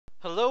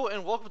Hello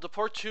and welcome to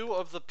part 2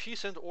 of the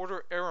Peace and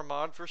Order era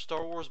mod for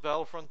Star Wars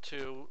Battlefront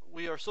 2.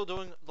 We are still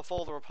doing the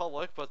Fall of the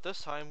Republic, but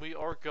this time we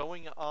are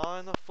going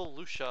on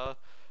Felucia,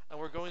 and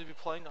we're going to be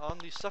playing on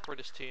the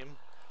Separatist team.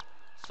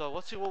 So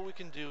let's see what we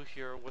can do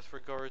here with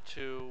regard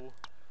to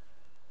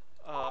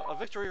a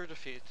victory or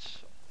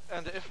defeat.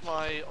 And if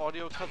my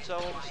audio cuts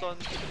out all of a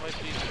sudden, it might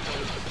be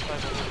because I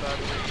have a low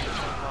battery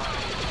on my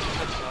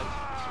headset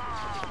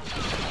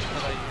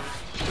that I use.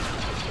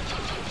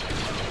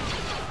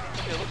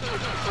 Okay, looks like we're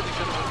doing pretty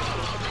good with the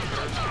filter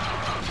here.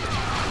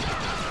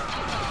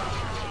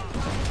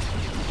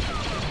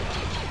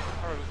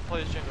 Alright, we can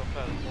play as Jango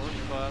Fett, of course,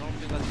 but I don't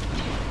think that's going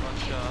to be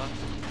much of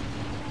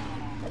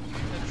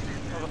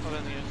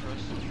any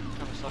interest.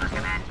 Kind of sucks.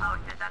 Command post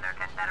is under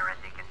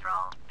Confederacy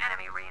control.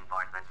 Enemy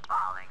reinforcements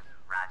falling.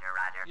 Roger,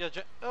 roger. Yeah,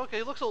 okay,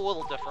 he looks a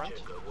little different.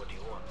 What do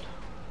you want?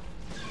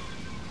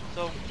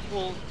 So,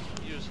 we'll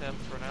use him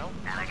for now.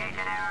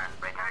 Delegation error.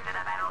 Return to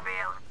the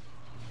battlefield.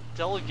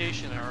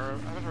 Delegation error.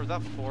 I haven't heard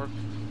that before.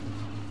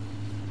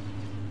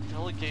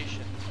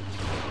 Delegation.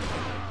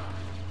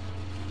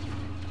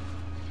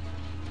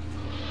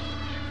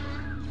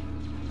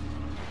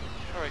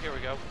 Alright, here we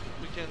go.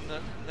 We can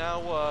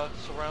now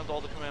surround all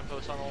the command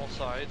posts on all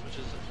sides, which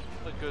is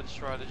a good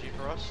strategy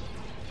for us.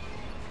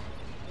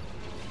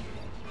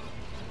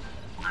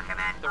 A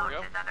command There we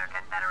post go. is under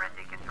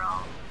Confederacy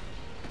control.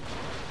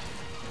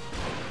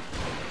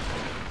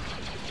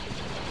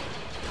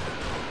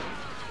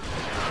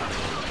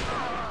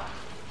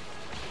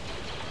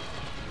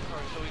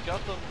 Alright, so we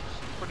got them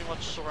pretty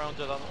much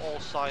surrounded on all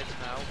sides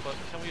now, but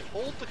can we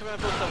hold the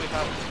command post that we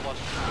have in the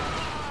question?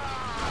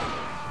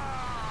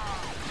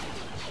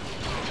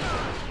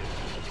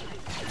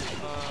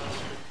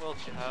 What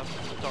else do you have?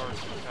 The dart,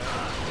 okay.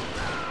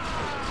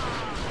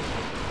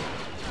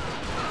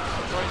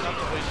 Trying not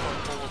to waste our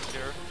bullets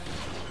here.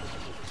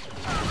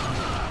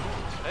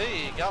 Hey,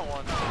 got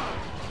one.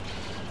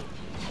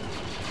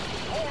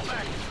 Hold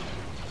back!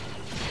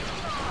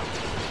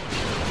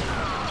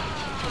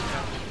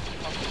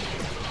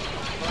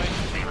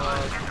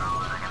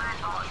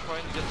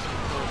 Trying to get some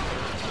control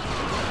here.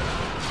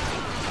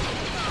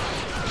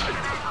 The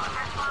command post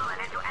has fallen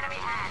into enemy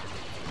hands.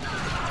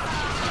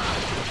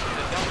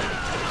 Get down there.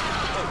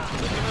 Oh,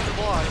 the commander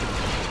blind.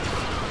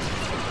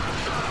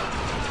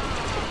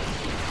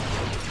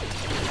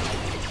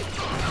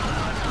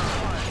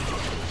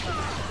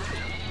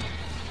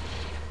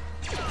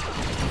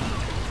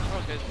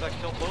 Okay, does that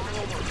kill both of them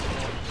or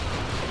one?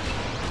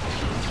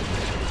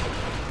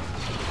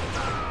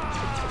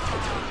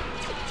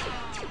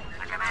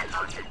 The command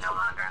post is no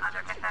longer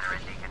under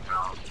Confederacy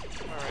control.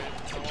 Alright,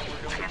 now what we're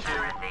The going to do,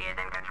 Confederacy is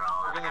in control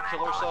of we're the going to command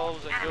kill post.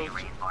 ourselves and Enemy go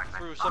reinforcements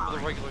through some of the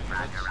falling. regular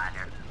units. Roger,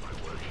 roger. My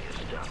work is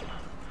done.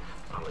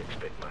 I'll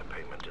expect my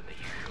payment in the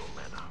usual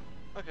manner.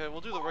 Okay,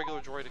 we'll do the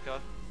regular droideka.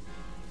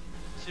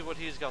 See what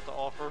he's got to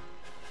offer.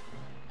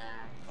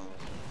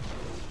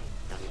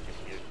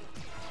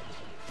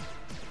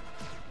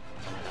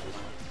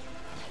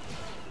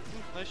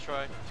 Nice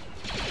try.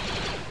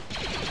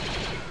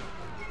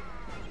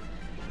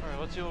 Alright,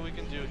 let's see what we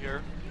can do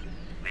here.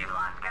 We've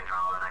lost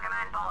control of the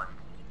command post.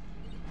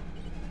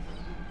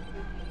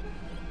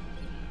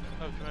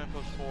 Oh, command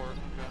post 4. Okay.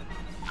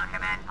 A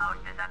command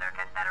post is under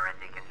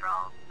Confederacy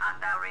control.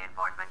 Hostile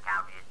reinforcement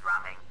count is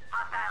dropping.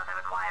 Hostiles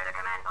have acquired a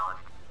command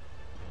post.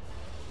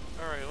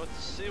 Alright, let's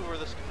see where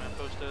this command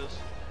post is.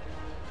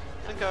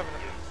 I think I have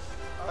an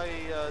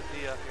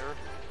idea here.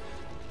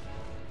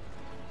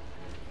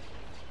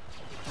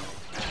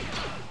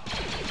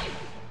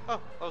 Oh,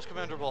 that was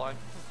Commander Bly.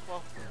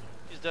 Well,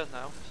 he's dead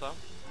now, so.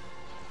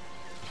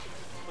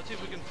 Let's see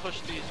if we can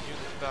push these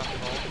units back at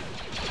all.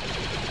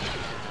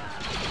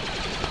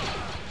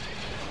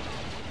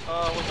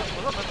 Was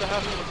that meant to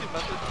happen? Was he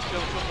meant to go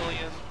to a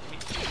million meat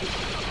pieces?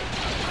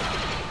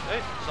 Hey,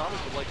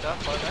 zombies would like that,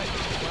 but hey,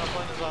 we're not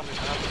playing a zombie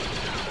map.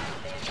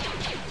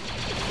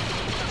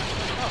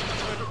 Oh,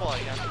 Commander Bly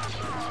again.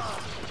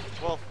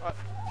 Well,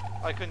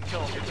 I couldn't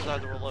kill him because I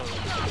had to reload.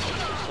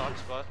 Which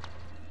sucks, but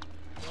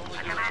we're only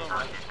The doing command so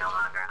much. post is no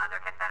longer under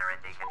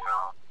Confederacy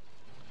control.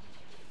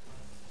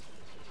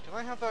 Can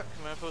I have that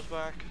command post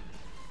back?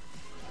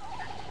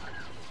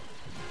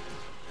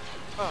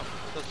 Oh,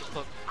 that's just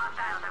a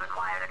Hostiles have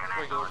acquired a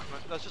command regular.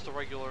 post. That's just a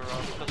regular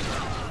pistol.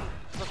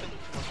 Nothing too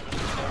much of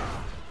interest there.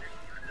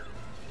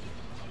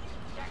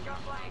 Check your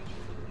flank.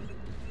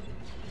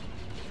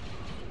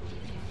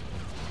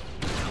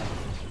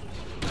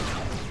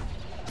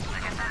 The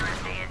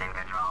Confederacy is in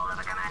control of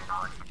the command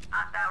post.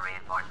 Hostile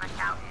reinforcement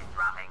count is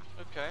dropping.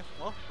 Okay,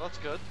 well, that's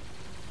good.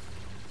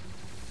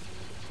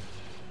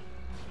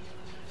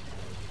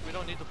 We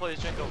don't need to play as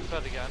Jango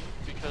Fett again,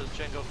 because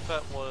Jango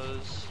Fett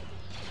was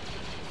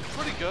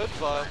pretty good,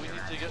 but we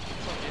need to get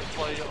some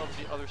gameplay of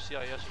the other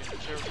CIS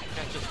units here. We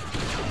can't just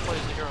play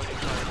as the hero the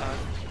entire time.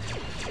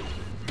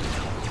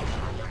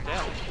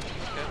 Damn.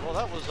 Okay, well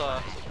that was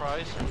a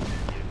surprise.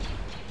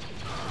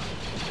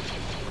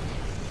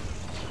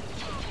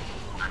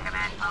 A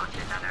command post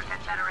is under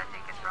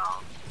Confederacy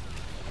control.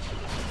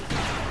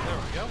 There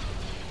we go.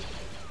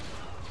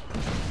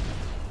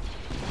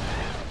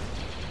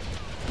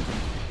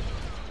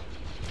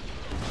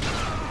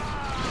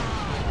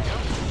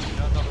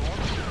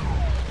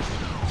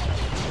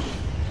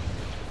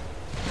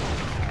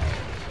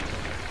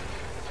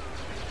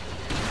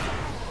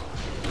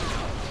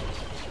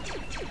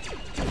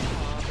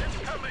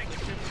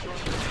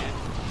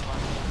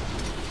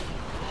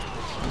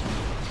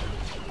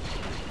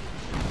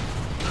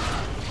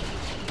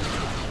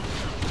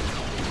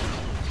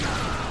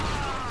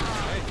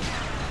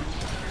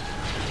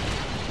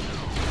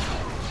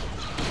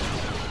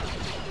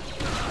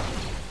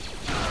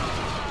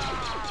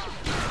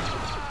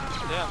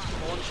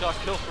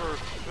 One-shot kill for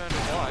Commander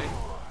Y.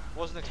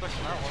 Wasn't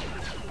expecting that one.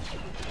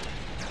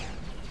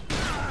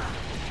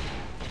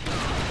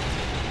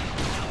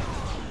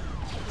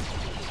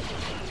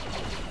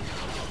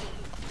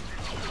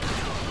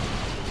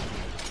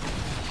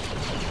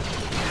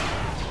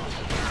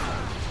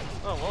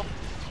 Oh well,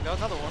 got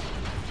another one.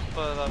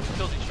 But we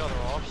killed each other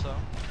off, so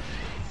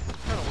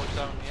kind of worked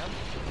out in the end.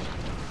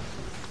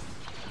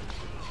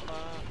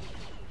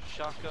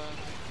 Shotgun,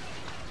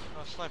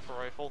 sniper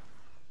rifle.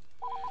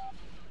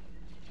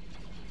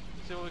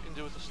 Let's see what we can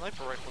do with the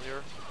sniper rifle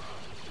here.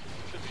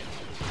 Should be.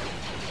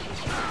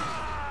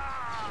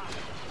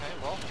 Okay,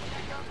 well.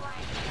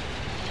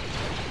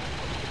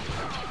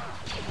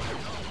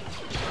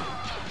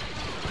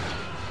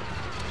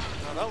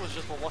 Now that was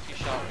just a lucky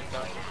shot we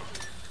got.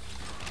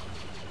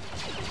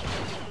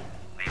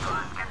 We've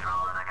lost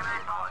control of the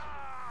command post.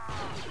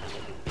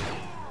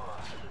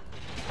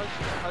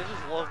 I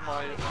just love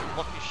my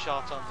lucky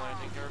shots on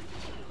landing here.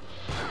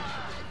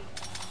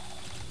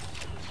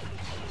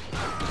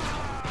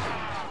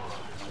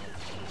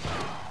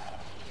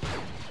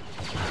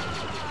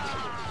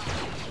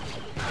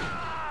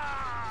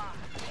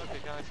 Okay,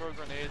 can I throw a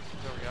grenade?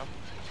 There we go.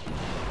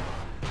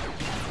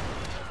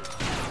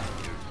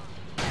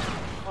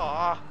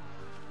 Ah!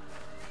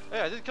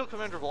 Hey, I did kill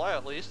Commander Bly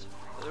at least.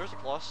 There's a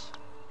plus.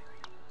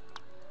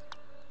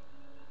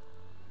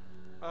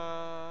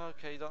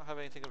 Okay, you don't have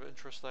anything of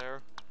interest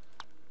there.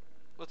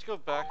 Let's go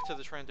back to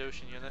the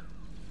Trandoshan unit.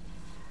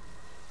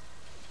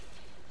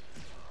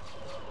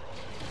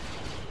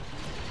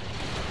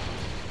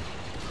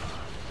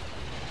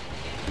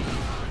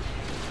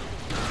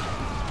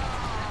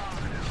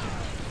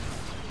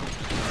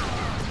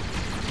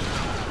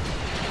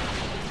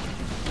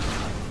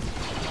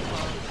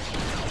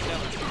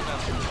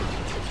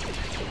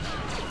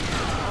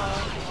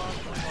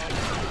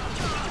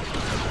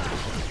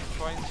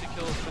 Trying to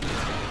kill as many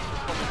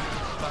Republicans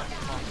as fast as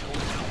possible.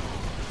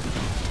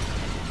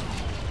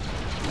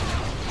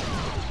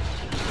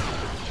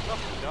 Oh,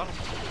 got him.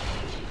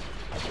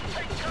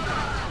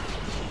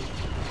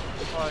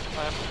 Alright,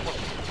 I have to plus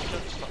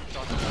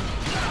shotgun.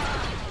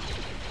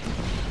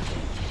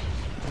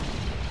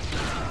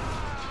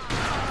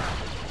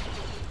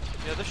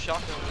 Yeah, this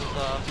shotgun is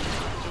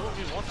do what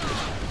we want to.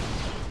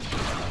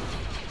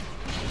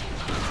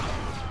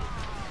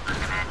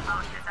 Command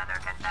post is under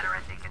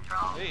Confederacy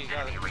control. Hey, you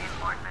got Enemy it.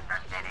 reinforcements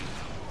are thinning.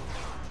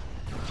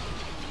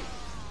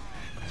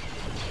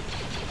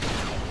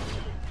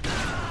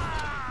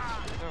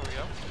 There we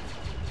go.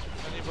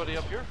 Anybody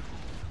up here?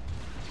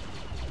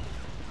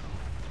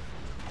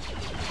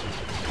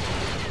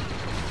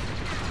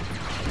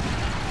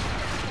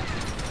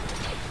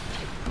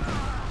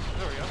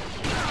 There we go.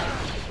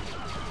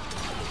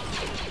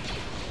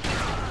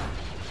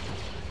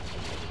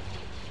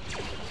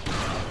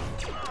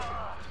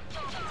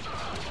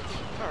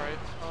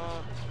 Alright,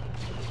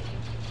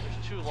 there's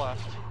 2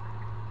 left.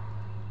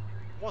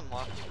 1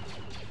 left.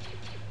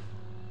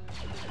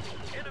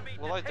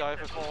 Will I die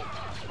if I fall?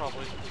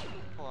 Probably.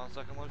 Hold on a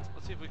second,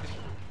 let's see if we can